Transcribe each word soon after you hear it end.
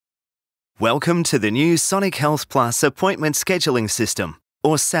Welcome to the new Sonic Health Plus Appointment Scheduling System,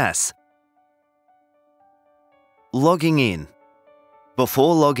 or SASS. Logging in.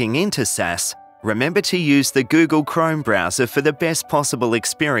 Before logging into SASS, remember to use the Google Chrome browser for the best possible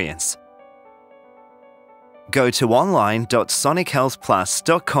experience. Go to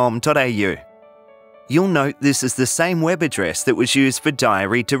online.sonichealthplus.com.au. You'll note this is the same web address that was used for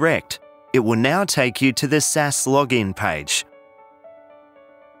Diary Direct. It will now take you to the SASS login page.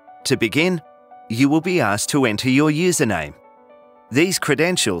 To begin, you will be asked to enter your username. These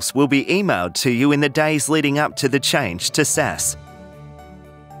credentials will be emailed to you in the days leading up to the change to SASS.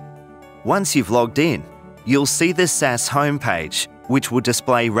 Once you've logged in, you'll see the SASS homepage, which will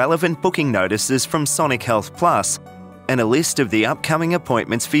display relevant booking notices from Sonic Health Plus and a list of the upcoming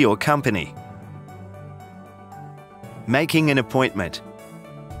appointments for your company. Making an appointment.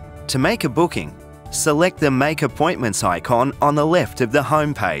 To make a booking, select the Make Appointments icon on the left of the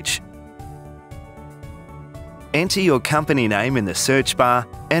home page. Enter your company name in the search bar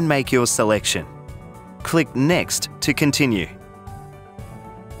and make your selection. Click Next to continue.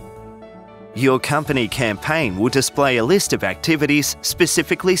 Your company campaign will display a list of activities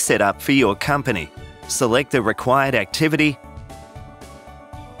specifically set up for your company. Select the required activity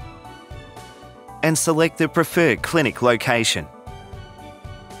and select the preferred clinic location.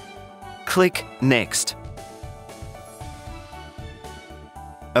 Click Next.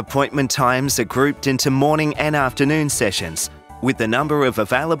 Appointment times are grouped into morning and afternoon sessions, with the number of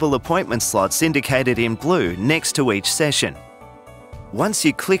available appointment slots indicated in blue next to each session. Once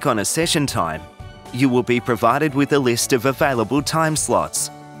you click on a session time, you will be provided with a list of available time slots.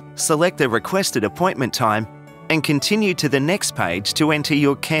 Select the requested appointment time and continue to the next page to enter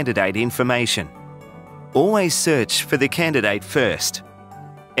your candidate information. Always search for the candidate first.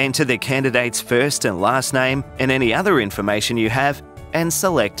 Enter the candidate's first and last name and any other information you have and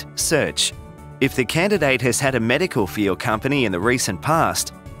select Search. If the candidate has had a medical for your company in the recent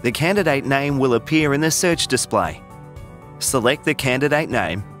past, the candidate name will appear in the search display. Select the candidate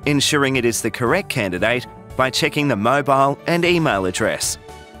name, ensuring it is the correct candidate by checking the mobile and email address.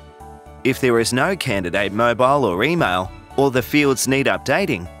 If there is no candidate mobile or email, or the fields need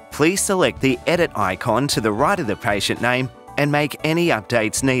updating, please select the Edit icon to the right of the patient name and make any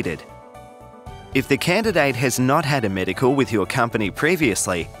updates needed. If the candidate has not had a medical with your company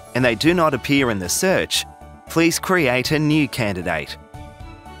previously and they do not appear in the search, please create a new candidate.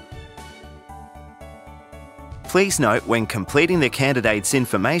 Please note when completing the candidate's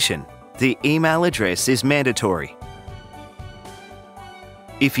information, the email address is mandatory.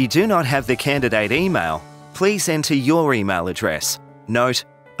 If you do not have the candidate email, please enter your email address. Note: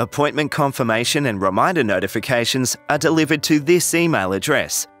 appointment confirmation and reminder notifications are delivered to this email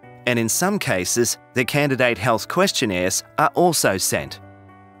address, and in some cases, the candidate health questionnaires are also sent.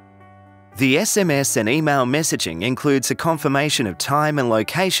 The SMS and email messaging includes a confirmation of time and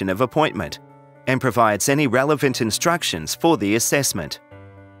location of appointment and provides any relevant instructions for the assessment.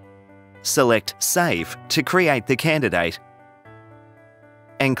 Select Save to create the candidate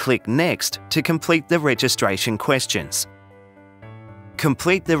and click Next to complete the registration questions.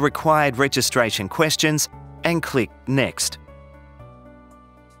 Complete the required registration questions and click Next.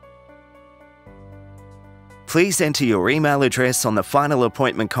 Please enter your email address on the final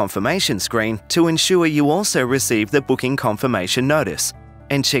appointment confirmation screen to ensure you also receive the booking confirmation notice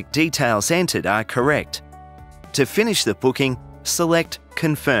and check details entered are correct. To finish the booking, select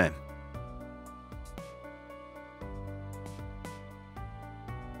Confirm.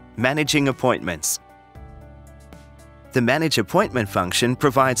 Managing appointments. The Manage Appointment function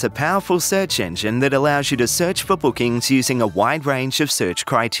provides a powerful search engine that allows you to search for bookings using a wide range of search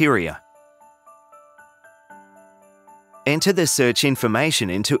criteria. Enter the search information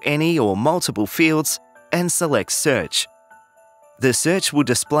into any or multiple fields and select Search. The search will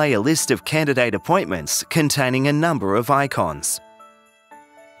display a list of candidate appointments containing a number of icons.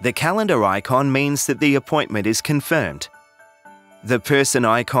 The calendar icon means that the appointment is confirmed. The person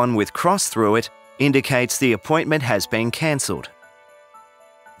icon with cross through it indicates the appointment has been cancelled.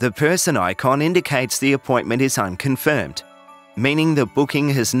 The person icon indicates the appointment is unconfirmed, meaning the booking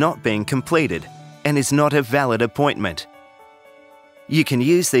has not been completed and is not a valid appointment. You can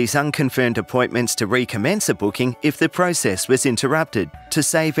use these unconfirmed appointments to recommence a booking if the process was interrupted to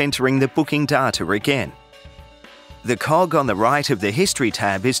save entering the booking data again. The cog on the right of the History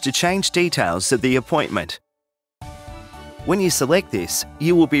tab is to change details of the appointment. When you select this,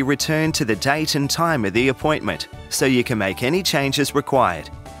 you will be returned to the date and time of the appointment, so you can make any changes required.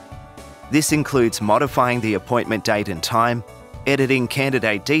 This includes modifying the appointment date and time, editing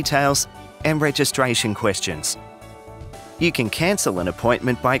candidate details, and registration questions. You can cancel an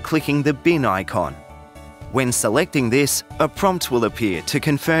appointment by clicking the bin icon. When selecting this, a prompt will appear to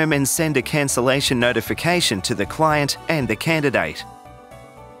confirm and send a cancellation notification to the client and the candidate.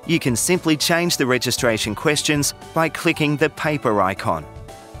 You can simply change the registration questions by clicking the paper icon.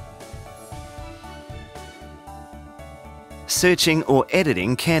 Searching or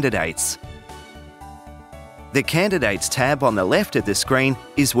editing candidates. The Candidates tab on the left of the screen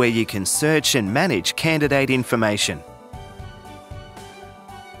is where you can search and manage candidate information.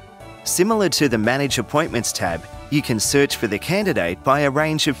 Similar to the Manage Appointments tab, you can search for the candidate by a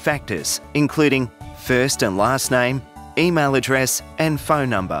range of factors, including first and last name, email address, and phone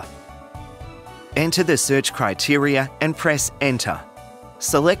number. Enter the search criteria and press Enter.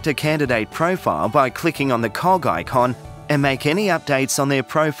 Select a candidate profile by clicking on the cog icon and make any updates on their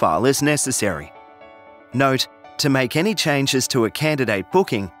profile as necessary. Note, to make any changes to a candidate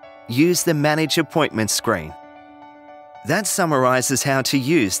booking, use the Manage Appointments screen. That summarises how to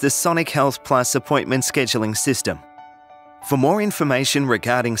use the Sonic Health Plus appointment scheduling system. For more information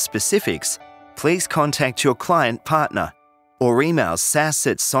regarding specifics, please contact your client partner or email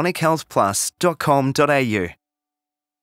sass@sonichealthplus.com.au.